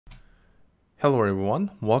Hello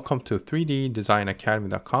everyone, welcome to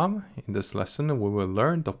 3ddesignacademy.com. In this lesson, we will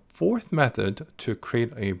learn the fourth method to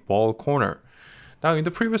create a ball corner. Now in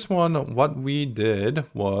the previous one, what we did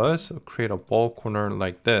was create a ball corner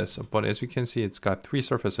like this, but as you can see, it's got three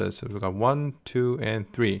surfaces. So we've got 1, 2,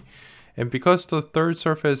 and 3. And because the third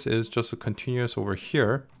surface is just a continuous over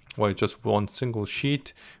here, well, it's just one single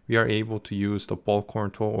sheet, we are able to use the ball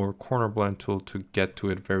corner tool or corner blend tool to get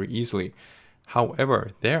to it very easily.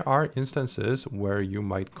 However, there are instances where you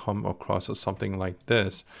might come across something like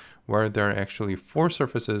this, where there are actually four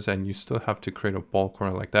surfaces and you still have to create a ball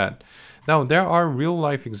corner like that. Now, there are real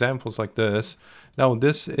life examples like this. Now,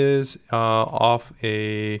 this is of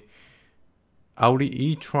a Audi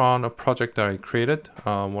e-tron project that I created,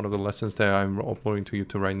 one of the lessons that I'm uploading to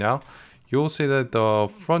YouTube right now. You'll see that the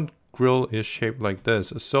front grill is shaped like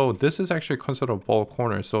this. So this is actually considered a ball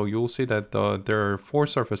corner. So you'll see that there are four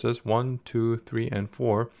surfaces, 1, 2, 3, and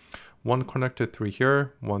 4. One connected through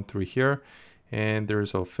here, one through here, and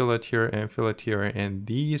there's a fillet here and fillet here, and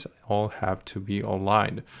these all have to be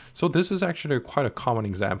aligned. So this is actually quite a common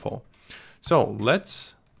example. So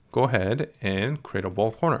let's go ahead and create a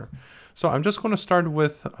ball corner. So I'm just going to start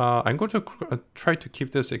with, I'm going to try to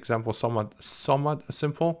keep this example somewhat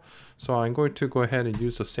simple. So I'm going to go ahead and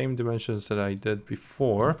use the same dimensions that I did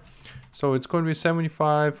before. So it's going to be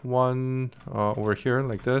 75, 1 over here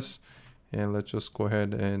like this. And let's just go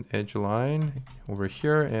ahead and edge line over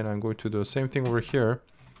here. And I'm going to do the same thing over here.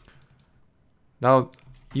 Now,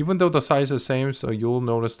 even though the size is the same, so you'll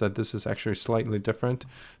notice that this is actually slightly different.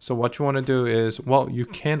 So what you want to do is, well, you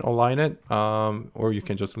can align it or you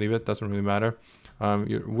can just leave it, doesn't really matter.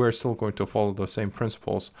 We're still going to follow the same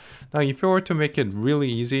principles. Now, if you were to make it really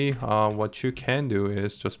easy, what you can do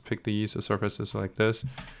is just pick these surfaces like this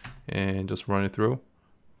and just run it through.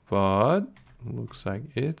 But looks like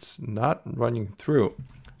it's not running through.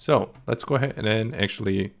 So let's go ahead and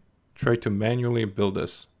actually try to manually build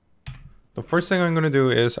this. The first thing I'm going to do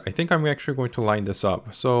is, I think I'm actually going to line this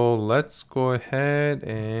up. So let's go ahead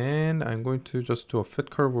and I'm going to just do a fit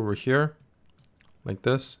curve over here like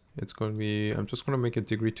this. It's going to be, I'm just going to make it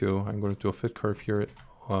degree 2. I'm going to do a fit curve here,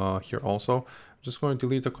 here also. I'm just going to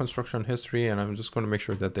delete the construction history and I'm just going to make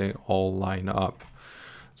sure that they all line up.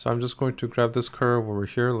 So I'm just going to grab this curve over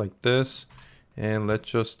here like this, and let's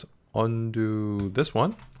just undo this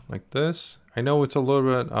one like this. I know it's a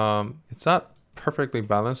little bit, it's not perfectly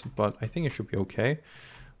balanced, but I think it should be okay.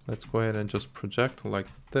 Let's go ahead and just project like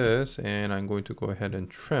this, and I'm going to go ahead and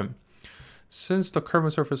trim. Since the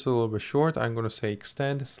curved surface is a little bit short, I'm going to say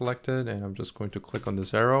extend selected, and I'm just going to click on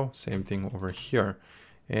this arrow. Same thing over here.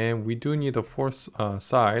 And we do need a fourth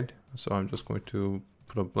side, so I'm just going to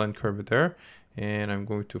put a blend curve there, and I'm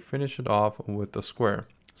going to finish it off with the square.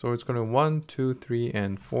 So it's going to 1, 2, 3,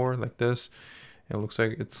 and 4 like this. It looks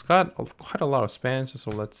like it's got quite a lot of spans,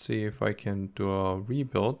 so let's see if I can do a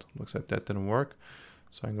rebuild. Looks like that didn't work.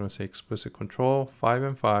 So I'm going to say explicit control 5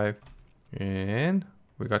 and 5, and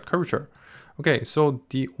we got curvature. Okay, so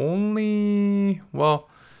the only, well,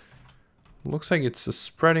 looks like it's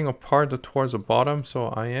spreading apart towards the bottom. So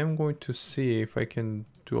I am going to see if I can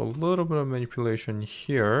do a little bit of manipulation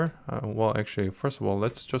here. Well, actually, first of all,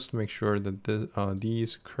 let's just make sure that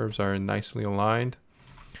these curves are nicely aligned.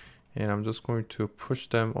 And I'm just going to push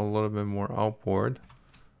them a little bit more outboard.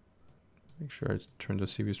 Make sure I turn the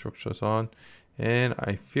CV structures on. And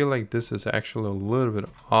I feel like this is actually a little bit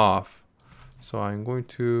off. So I'm going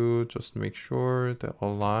to just make sure that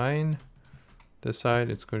align this side.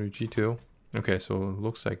 It's going to G2. Okay, so it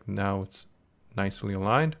looks like now it's nicely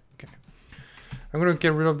aligned. Okay, I'm going to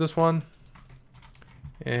get rid of this one.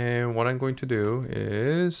 And what I'm going to do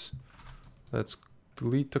is, let's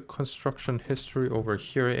delete the construction history over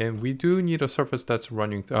here, and we do need a surface that's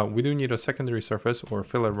running, we do need a secondary surface or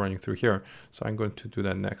fillet running through here. So I'm going to do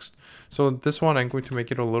that next. So this one, I'm going to make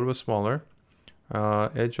it a little bit smaller.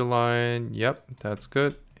 Edge line, yep, that's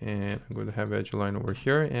good. And I'm going to have edge line over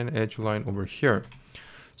here and edge line over here.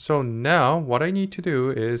 So now what I need to do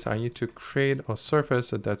is I need to create a surface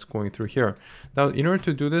that's going through here. Now, in order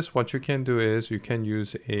to do this, what you can do is you can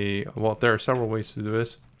use a, well, there are several ways to do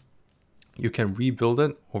this. You can rebuild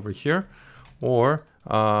it over here, or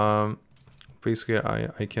basically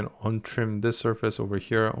I can untrim this surface over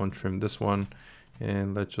here, untrim this one,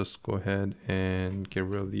 and let's just go ahead and get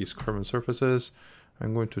rid of these curved surfaces.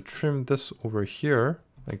 I'm going to trim this over here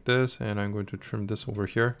like this, and I'm going to trim this over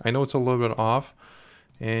here. I know it's a little bit off,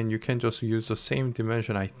 and you can just use the same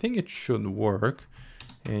dimension. I think it should work,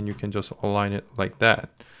 and you can just align it like that.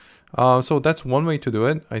 So that's one way to do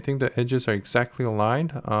it. I think the edges are exactly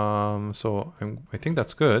aligned. I think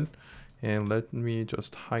that's good. And let me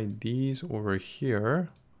just hide these over here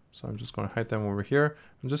So I'm just going to hide them over here.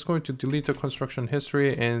 I'm just going to delete the construction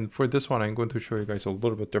history. And for this one, I'm going to show you guys a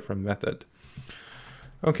little bit different method.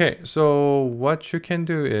 Okay, so what you can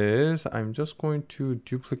do is I'm just going to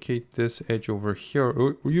duplicate this edge over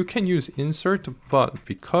here. You can use insert, but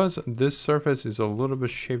because this surface is a little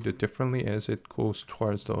bit shaped differently as it goes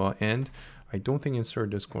towards the end, I don't think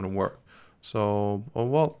insert is going to work. So,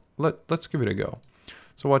 well, let's give it a go.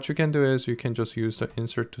 So what you can do is you can just use the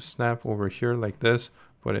insert to snap over here like this.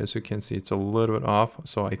 But as you can see, it's a little bit off.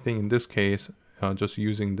 So I think in this case, just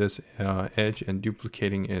using this edge and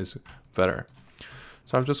duplicating is better.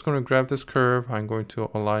 So I'm just going to grab this curve. I'm going to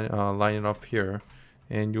line it up here.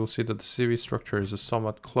 And you'll see that the CV structure is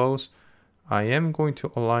somewhat close. I am going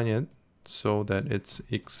to align it so that it's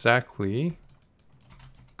exactly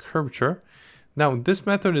curvature. Now, this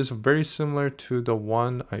method is very similar to the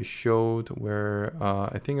one I showed where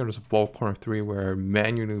I think it was ball corner 3 where I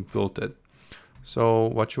manually built it. So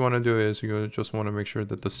what you want to do is you just want to make sure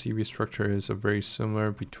that the CV structure is very similar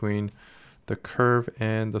between the curve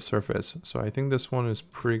and the surface. So I think this one is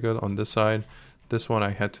pretty good on this side. This one I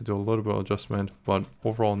had to do a little bit of adjustment, but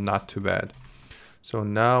overall not too bad. So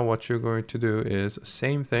now what you're going to do is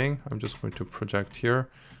same thing. I'm just going to project here,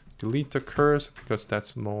 delete the curves because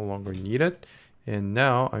that's no longer needed. And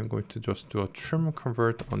now I'm going to just do a trim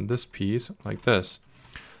convert on this piece like this.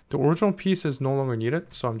 The original piece is no longer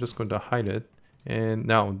needed, so I'm just going to hide it. And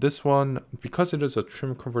now this one, because it is a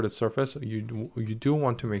trim converted surface, you do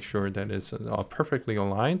want to make sure that it's perfectly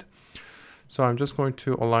aligned. So I'm just going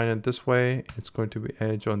to align it this way. It's going to be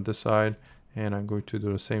edge on this side, and I'm going to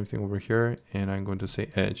do the same thing over here, and I'm going to say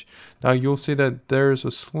edge. Now you'll see that there's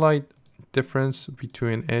a slight difference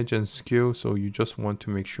between edge and skew, so you just want to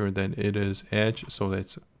make sure that it is edge so that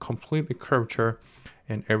it's completely curvature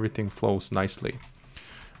and everything flows nicely.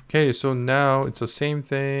 Okay, so now it's the same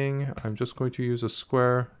thing. I'm just going to use a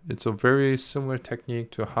square. It's a very similar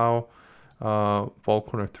technique to how ball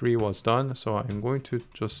corner 3 was done. So I'm going to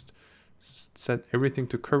just set everything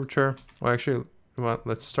to curvature. Well, actually, well,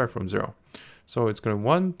 let's start from 0. So it's going to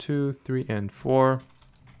 1, 2, 3, and 4.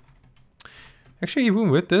 Actually, even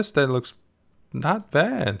with this, that looks not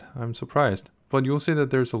bad. I'm surprised. But you'll see that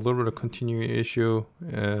there's a little bit of continuing issue.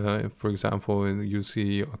 For example, you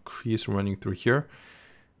see a crease running through here.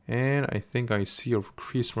 And I think I see a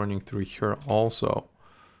crease running through here also.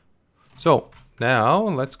 So now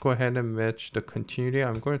let's go ahead and match the continuity.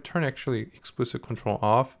 I'm going to turn actually explicit control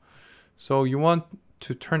off. So you want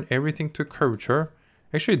to turn everything to curvature.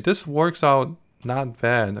 Actually, this works out not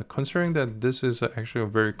bad considering that this is actually a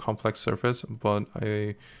very complex surface, but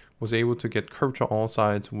I was able to get curvature on all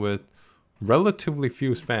sides with relatively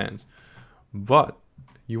few spans. But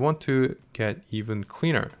you want to get even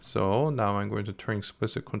cleaner. So now I'm going to turn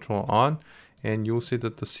explicit control on, and you'll see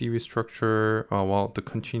that the CV structure, the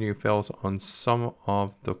continuity fails on some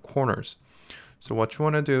of the corners. So what you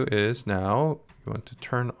want to do is now you want to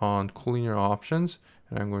turn on collinear options,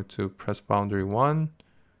 and I'm going to press boundary 1,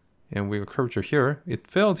 and we got curvature here. It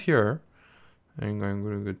failed here. And I'm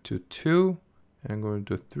going to go to 2, and I'm going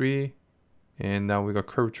to do 3, and now we got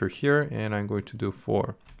curvature here, and I'm going to do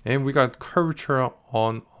 4. And we got curvature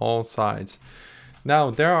on all sides. Now,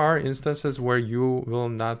 there are instances where you will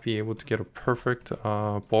not be able to get a perfect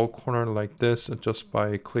ball corner like this just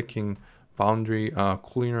by clicking boundary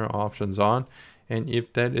collinear options on. And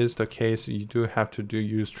if that is the case, you do have to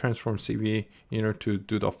use transform CV in order to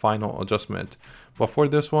do the final adjustment. But for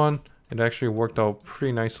this one, it actually worked out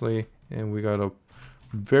pretty nicely. And we got a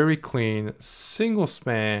very clean single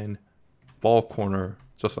span ball corner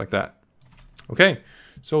just like that. Okay.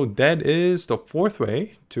 So that is the 4th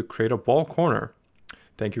way to create a ball corner.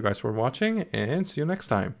 Thank you guys for watching, and see you next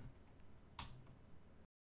time.